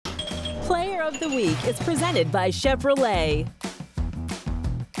Player of the Week is presented by Chevrolet.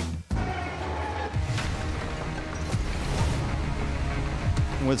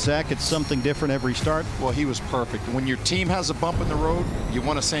 With Zach, it's something different every start. Well, he was perfect. When your team has a bump in the road, you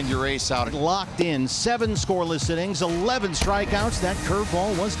want to send your ace out. Locked in, 7 scoreless innings, 11 strikeouts. That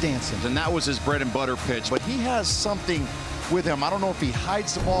curveball was dancing. And that was his bread and butter pitch. But he has something with him. I don't know if he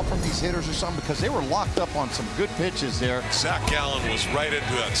hides the ball from these hitters or something, because they were locked up on some good pitches there. Zac Gallen was right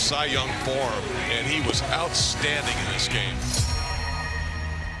into that Cy Young form, and he was outstanding in this game.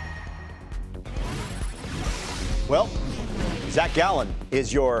 Well, Zac Gallen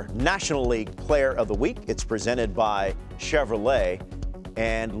is your National League Player of the Week. It's presented by Chevrolet.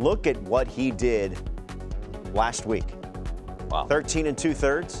 And look at what he did last week. Wow. 13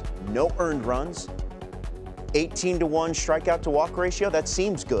 2/3, no earned runs, 18-to-1 strikeout to walk ratio. That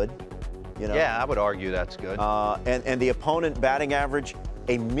seems good. You know? Yeah, I would argue that's good. And the opponent batting average,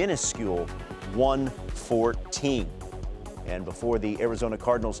 a minuscule 114. And before the Arizona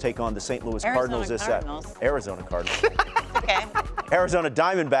Cardinals take on the St. Louis Cardinals this Arizona Cardinals. Okay. Arizona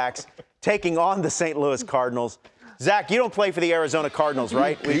Diamondbacks taking on the St. Louis Cardinals. Zach, you don't play for the Arizona Cardinals,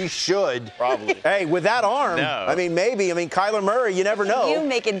 right? You should. Probably. Hey, with that arm, No. I mean, maybe. I mean, Kyler Murray, you never know. You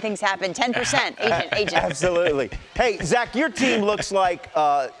making things happen. 10%. Agent. Absolutely. Hey, Zach, your team looks like,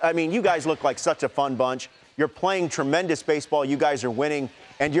 I mean, you guys look like such a fun bunch. You're playing tremendous baseball. You guys are winning,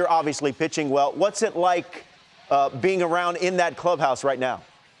 and you're obviously pitching well. What's it like being around in that clubhouse right now?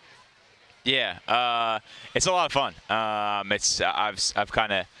 Yeah, it's a lot of fun. I've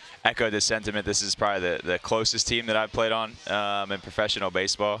kind of echoed this sentiment. This is probably the closest team that I've played on in professional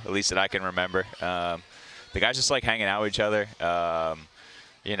baseball, at least that I can remember. The guys just like hanging out with each other.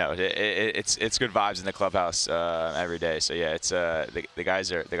 You know, it's good vibes in the clubhouse every day. So yeah, it's the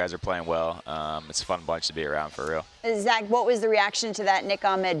guys are playing well. It's a fun bunch to be around for real. Zach, what was the reaction to that Nick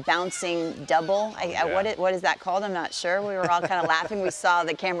Ahmed bouncing double? What is that called? I'm not sure. We were all kind of laughing. We saw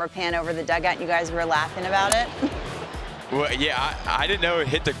the camera pan over the dugout. You guys were laughing about it. Well, yeah, I didn't know it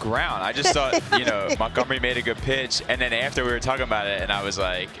hit the ground. I just thought, you know, Montgomery made a good pitch, and then after we were talking about it, and I was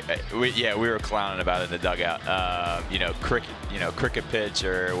like, we were clowning about it in the dugout. You know, cricket pitch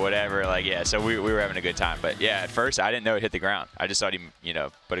or whatever. Like, yeah, so we were having a good time. But yeah, at first I didn't know it hit the ground. I just thought he, you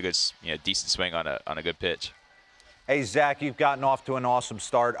know, put a good, decent swing on a good pitch. Hey, Zach, you've gotten off to an awesome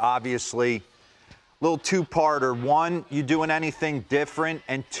start. Obviously, little two-parter. One, you doing anything different?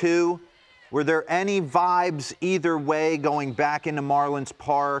 And two, were there any vibes either way going back into Marlins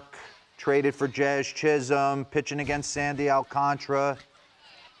Park, traded for Jazz Chisholm, pitching against Sandy Alcantara?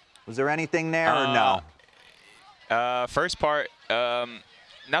 Was there anything there or no? First part,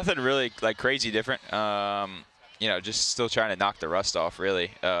 nothing really like crazy different. You know, just still trying to knock the rust off,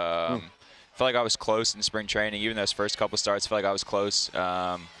 really. Felt like I was close in spring training. Even those first couple starts, felt like I was close.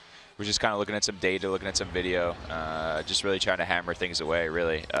 We're just kind of looking at some data, looking at some video, just really trying to hammer things away,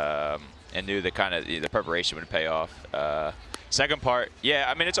 really. And knew the preparation would pay off. Second part,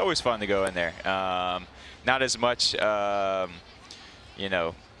 yeah, I mean, it's always fun to go in there. Not as much, you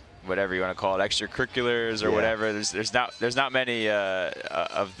know, whatever you want to call it, extracurriculars or whatever. There's not many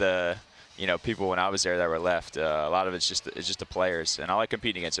of the, you know, people when I was there that were left. A lot of it's just the players, and I like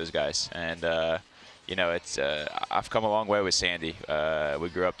competing against those guys. And you know, I've come a long way with Sandy. We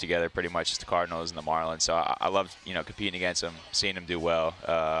grew up together pretty much as the Cardinals and the Marlins, so I love, you know, competing against them, seeing them do well.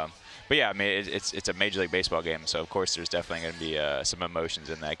 But yeah, I mean, it's a Major League Baseball game, so of course there's definitely going to be some emotions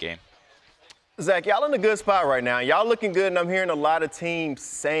in that game. Zach, y'all in a good spot right now. Y'all looking good, and I'm hearing a lot of teams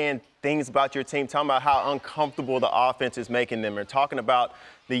saying things about your team, talking about how uncomfortable the offense is making them, and talking about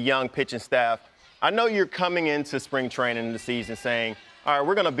the young pitching staff. I know you're coming into spring training in the season saying, all right,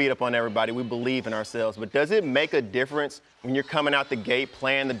 we're going to beat up on everybody. We believe in ourselves. But does it make a difference when you're coming out the gate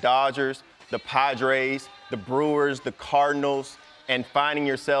playing the Dodgers, the Padres, the Brewers, the Cardinals, and finding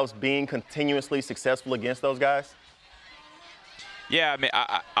yourselves being continuously successful against those guys? Yeah, I mean,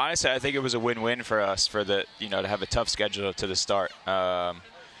 honestly, I think it was a win-win for us to have a tough schedule to the start.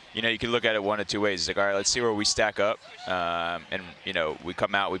 You know, you can look at it one of two ways. It's like, all right, let's see where we stack up. And, you know, we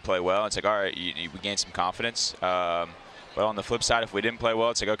come out, we play well. It's like, all right, we gain some confidence. But on the flip side, if we didn't play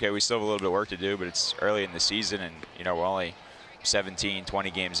well, it's like, okay, we still have a little bit of work to do, but it's early in the season, and, you know, we're only 17,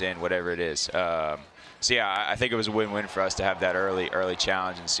 20 games in, whatever it is. So, yeah, I think it was a win-win for us to have that early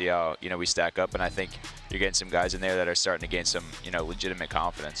challenge and see how, you know, we stack up. And I think you're getting some guys in there that are starting to gain some, you know, legitimate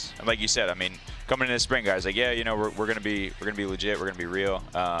confidence. And like you said, I mean, coming into the spring, guys, like, yeah, you know, we're gonna be legit, we're gonna be real.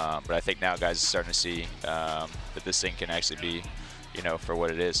 But I think now guys are starting to see that this thing can actually be, you know, for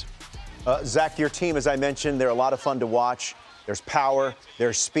what it is. Zach, your team, as I mentioned, they're a lot of fun to watch. There's power,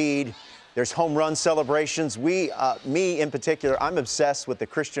 there's speed. There's home run celebrations. Me in particular, I'm obsessed with the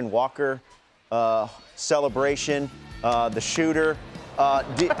Christian Walker celebration, the shooter.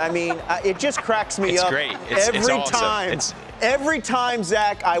 It just cracks me up. It's great. It's time. Awesome. Every time,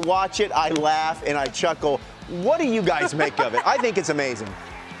 Zach, I watch it, I laugh and I chuckle. What do you guys make of it? I think it's amazing.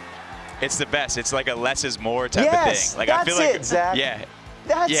 It's the best. It's like a less is more type of thing. Like that's I feel like it, Zach. Yeah.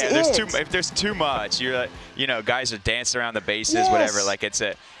 That's it. If there's too much, you're like, guys are dancing around the bases, whatever. Like it's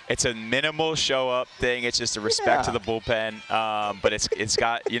a minimal show up thing. It's just a respect to the bullpen, but it's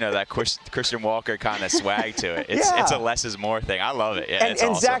got that Christian Walker kind of swag to it. It's a less is more thing. I love it. Yeah, and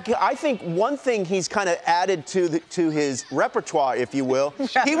awesome. Zach, I think one thing he's kind of added to his repertoire, if you will.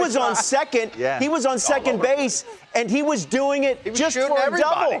 He was on second. Yeah. He was on second base, and he was doing it just for a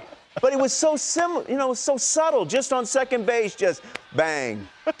double. But it was so similar, so subtle, just on second base, just bang,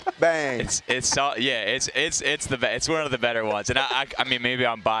 bang. It's one of the better ones, and I mean maybe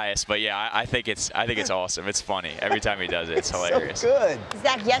I'm biased, but yeah, I think it's awesome. It's funny every time he does it. It's hilarious. So good.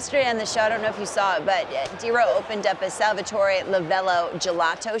 Zach, yesterday on the show, I don't know if you saw it, but D-Row opened up a Salvatore Lavello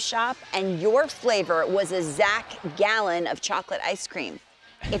gelato shop, and your flavor was a Zac Gallen of chocolate ice cream.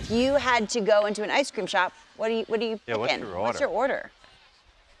 If you had to go into an ice cream shop, what do you picking? What's your order?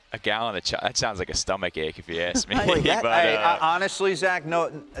 A gallon of chocolate. That sounds like a stomach ache if you ask me. Honestly, Zach, no.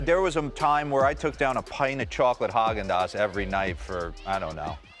 There was a time where I took down a pint of chocolate Haagen-Dazs every night for, I don't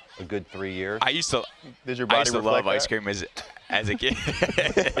know, a good 3 years. I used to love ice cream as a kid.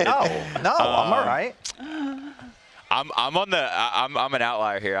 No, I'm all right. I'm an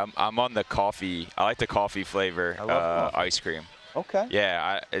outlier here. I'm on the coffee. I like the coffee flavor ice cream. Okay.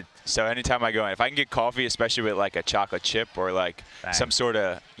 Yeah. So anytime I go in, if I can get coffee, especially with like a chocolate chip or like some sort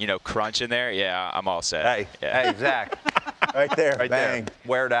of crunch in there, yeah, I'm all set. Hey, Zach. Right there. Right bang. there.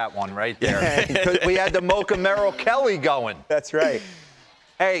 Wear that one right there. Because we had the Mocha Merrill Kelly going. That's right.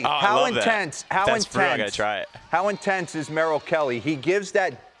 Hey, how intense? How That's intense? True, I gotta try it. How intense is Merrill Kelly? He gives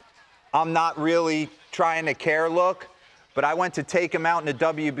that I'm not really trying to care look. But I went to take him out in the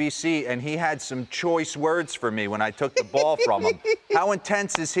WBC, and he had some choice words for me when I took the ball from him. How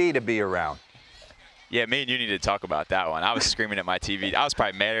intense is he to be around? Yeah, me and you need to talk about that one. I was screaming at my TV. I was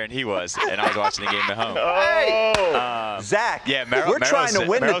probably madder than he was, and I was watching the game at home. Hey! Zach, yeah, we're trying to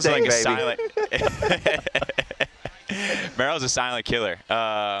win the thing, baby. Merrill's a silent killer.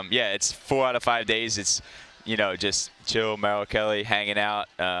 Yeah, it's 4 out of 5 days. It's just chill, Merrill Kelly, hanging out,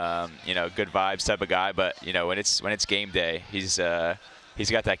 good vibes type of guy. But when it's game day, he's got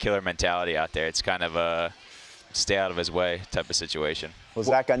that killer mentality out there. It's kind of a stay out of his way type of situation. Well,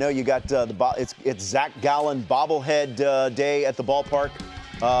 Zach, I know you got it's Zac Gallen bobblehead day at the ballpark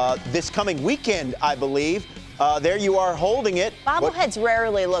this coming weekend, I believe. There you are holding it. Bobbleheads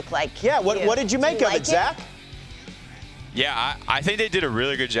rarely look like. Yeah. What did you make of it, Zach? Yeah, I think they did a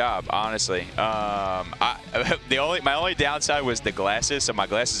really good job, honestly. My only downside was the glasses. So my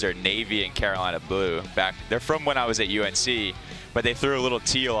glasses are navy and Carolina blue. They're from when I was at UNC, but they threw a little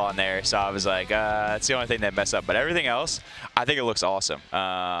teal on there. So I was like, that's the only thing that messed up. But everything else, I think it looks awesome.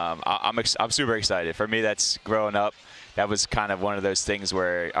 I'm super excited. For me, that's growing up. That was kind of one of those things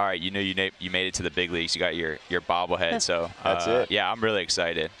where, all right, you made it to the big leagues. You got your bobblehead. So that's it. Yeah, I'm really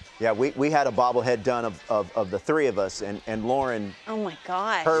excited. Yeah, we had a bobblehead done of the three of us, and Lauren. Oh my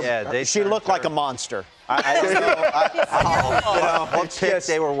gosh. She looked like a monster. What pitch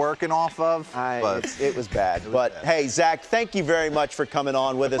they were working off of? It was bad. But hey, Zach, thank you very much for coming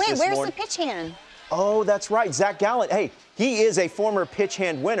on with us this morning. Where's the pitch hand? Oh, that's right, Zac Gallen. Hey, he is a former pitch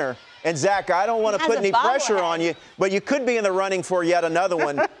hand winner. And, Zach, I don't want to put any pressure on you, but you could be in the running for yet another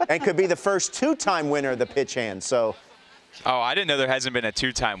one and could be the first 2-time winner of the pitch hand. So. Oh, I didn't know there hasn't been a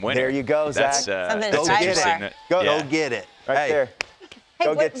 2-time winner. There you go, Zach. Go get it. Go get it. Right there. Hey,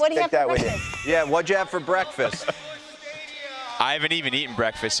 what do you have for breakfast? Yeah, what'd you have for breakfast? I haven't even eaten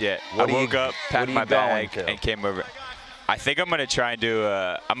breakfast yet. I woke up, packed my bag, and came over. I think I'm going to try and do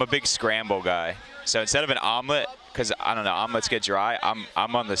I'm a big scramble guy. So instead of an omelet, because I don't know, omelets get dry,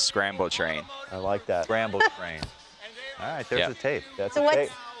 I'm on the scramble train. I like that. Scramble train. All right, there's a tape. That's so a tape.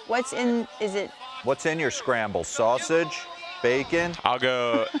 What's in, is it? What's in your scramble? Sausage? Bacon? I'll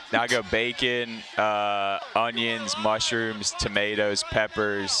go bacon, onions, mushrooms, tomatoes,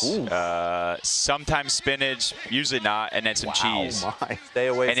 peppers, sometimes spinach, usually not, and then some cheese. My. Stay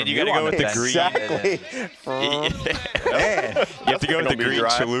away and from then you got to go with the green. Exactly. Man, you have to go with the green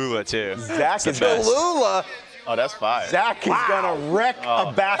Cholula too. Zach is Cholula. Oh, that's fire. Zach is going to wreck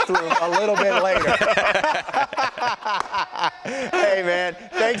a bathroom a little bit later. Hey, man,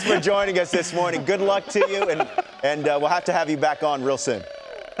 thanks for joining us this morning. Good luck to you, and we'll have to have you back on real soon.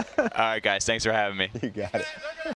 All right, guys. Thanks for having me. You got it.